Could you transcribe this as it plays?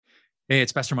Hey,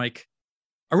 it's Pastor Mike.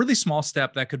 A really small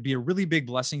step that could be a really big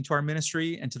blessing to our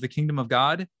ministry and to the kingdom of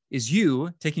God is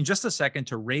you taking just a second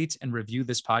to rate and review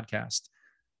this podcast.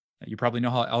 You probably know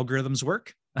how algorithms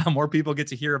work. More people get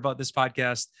to hear about this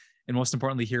podcast and most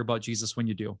importantly, hear about Jesus when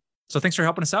you do. So thanks for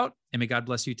helping us out and may God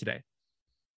bless you today.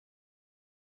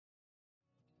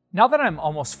 Now that I'm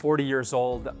almost 40 years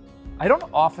old, I don't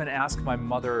often ask my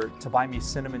mother to buy me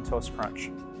Cinnamon Toast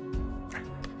Crunch.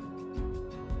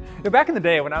 Back in the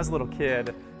day when I was a little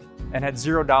kid and had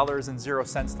 $0 and 0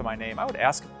 cents to my name, I would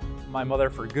ask my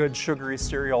mother for good sugary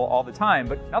cereal all the time.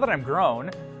 But now that I'm grown,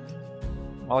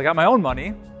 well, I got my own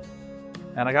money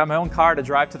and I got my own car to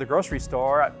drive to the grocery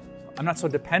store. I'm not so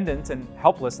dependent and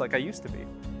helpless like I used to be.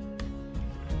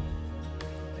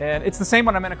 And it's the same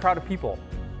when I'm in a crowd of people.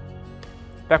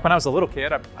 Back when I was a little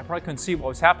kid, I probably couldn't see what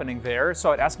was happening there,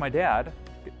 so I'd ask my dad,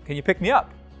 "Can you pick me up?"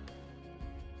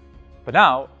 But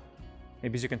now,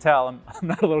 maybe as you can tell, I'm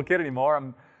not a little kid anymore.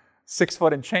 I'm 6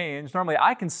 foot and change. Normally,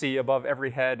 I can see above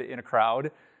every head in a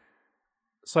crowd,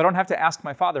 so I don't have to ask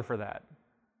my father for that.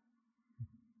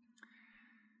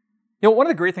 You know, one of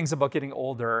the great things about getting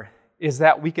older is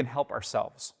that we can help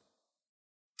ourselves.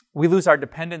 We lose our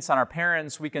dependence on our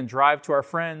parents. We can drive to our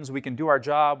friends. We can do our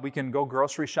job. We can go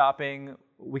grocery shopping.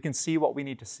 We can see what we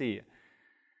need to see.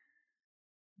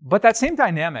 But that same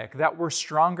dynamic, that we're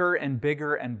stronger and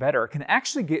bigger and better, can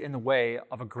actually get in the way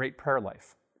of a great prayer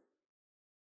life.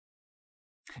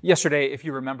 Yesterday, if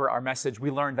you remember our message, we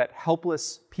learned that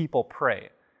helpless people pray.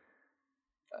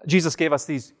 Jesus gave us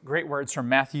these great words from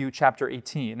Matthew chapter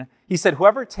 18. He said,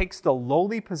 "Whoever takes the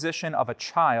lowly position of a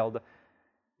child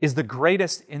is the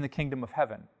greatest in the kingdom of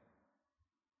heaven."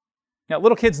 Now,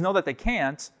 little kids know that they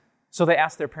can't, so they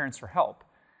ask their parents for help.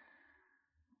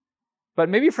 But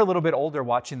maybe if you're a little bit older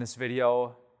watching this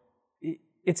video,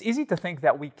 it's easy to think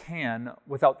that we can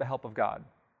without the help of God.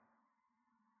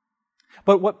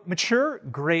 But what mature,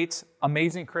 great,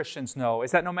 amazing Christians know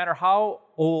is that no matter how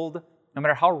old, no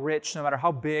matter how rich, no matter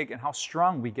how big and how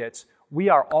strong we get, we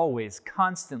are always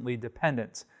constantly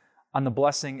dependent on the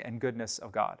blessing and goodness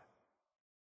of God.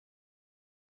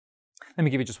 Let me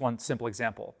give you just one simple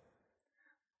example.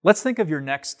 Let's think of your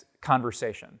next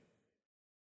conversation.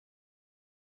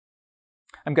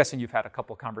 I'm guessing you've had a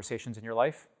couple conversations in your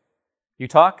life. You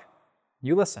talk,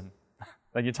 you listen.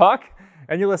 Then you talk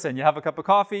and you listen. You have a cup of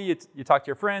coffee, you talk to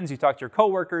your friends, you talk to your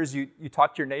coworkers, you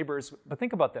talk to your neighbors. But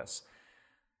think about this.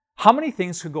 How many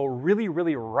things could go really,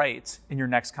 really right in your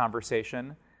next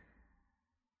conversation?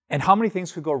 And how many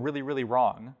things could go really, really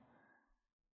wrong?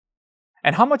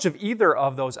 And how much of either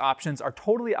of those options are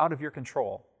totally out of your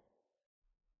control?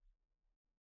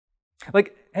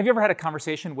 Like, have you ever had a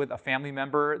conversation with a family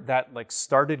member that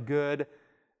started good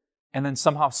and then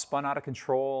somehow spun out of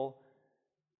control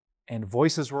and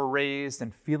voices were raised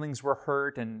and feelings were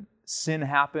hurt and sin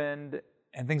happened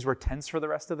and things were tense for the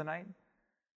rest of the night?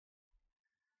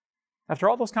 After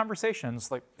all those conversations,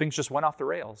 things just went off the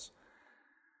rails.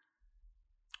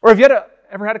 Or have you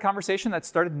ever had a conversation that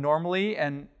started normally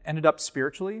and ended up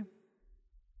spiritually?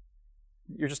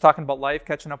 You're just talking about life,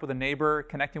 catching up with a neighbor,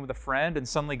 connecting with a friend, and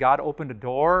suddenly God opened a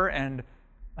door and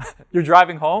you're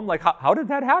driving home. How did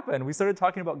that happen? We started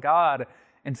talking about God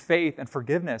and faith and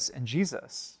forgiveness and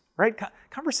Jesus, right?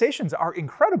 Conversations are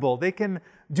incredible. They can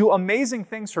do amazing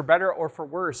things for better or for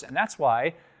worse. And that's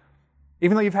why,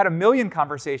 even though you've had a million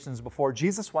conversations before,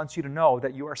 Jesus wants you to know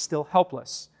that you are still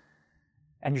helpless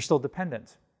and you're still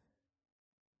dependent.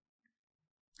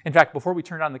 In fact, before we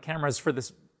turned on the cameras for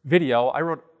this video, I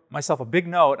wrote myself a big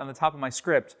note on the top of my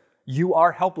script: "You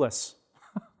are helpless."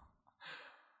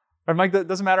 Right, Mike, it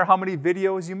doesn't matter how many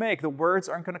videos you make, the words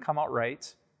aren't going to come out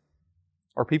right,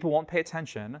 or people won't pay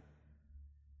attention,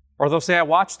 or they'll say, "I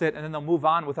watched it," and then they'll move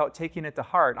on without taking it to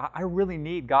heart. I really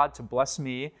need God to bless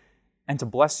me and to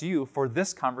bless you for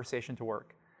this conversation to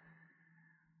work.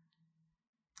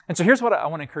 And so here's what I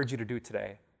want to encourage you to do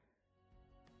today.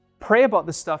 Pray about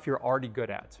the stuff you're already good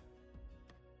at.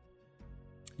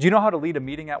 Do you know how to lead a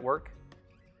meeting at work?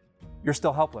 You're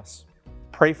still helpless.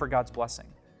 Pray for God's blessing.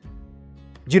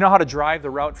 Do you know how to drive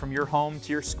the route from your home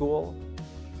to your school?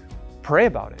 Pray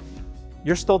about it.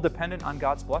 You're still dependent on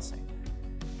God's blessing.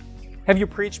 Have you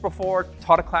preached before,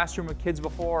 taught a classroom of kids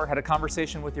before, had a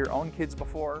conversation with your own kids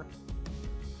before?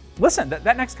 Listen,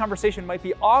 that next conversation might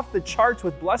be off the charts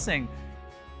with blessing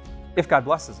if God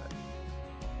blesses it.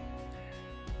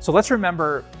 So let's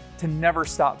remember to never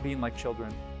stop being like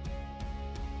children.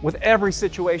 With every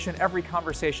situation, every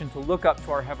conversation, to look up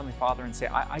to our Heavenly Father and say,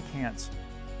 I can't,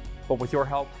 but with your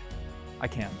help, I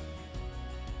can.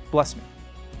 Bless me.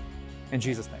 In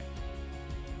Jesus' name.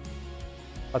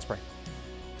 Let's pray.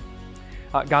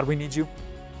 God, we need you.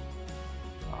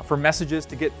 for messages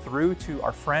to get through to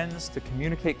our friends, to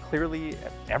communicate clearly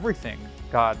everything,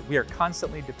 God. We are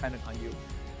constantly dependent on you.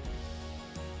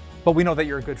 But we know that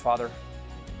you're a good Father.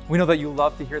 We know that you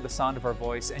love to hear the sound of our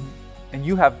voice, and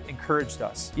you have encouraged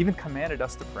us, even commanded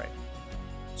us to pray.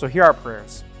 So hear our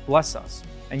prayers, bless us,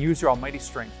 and use your almighty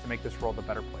strength to make this world a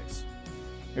better place.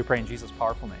 We pray in Jesus'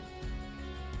 powerful name.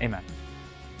 Amen.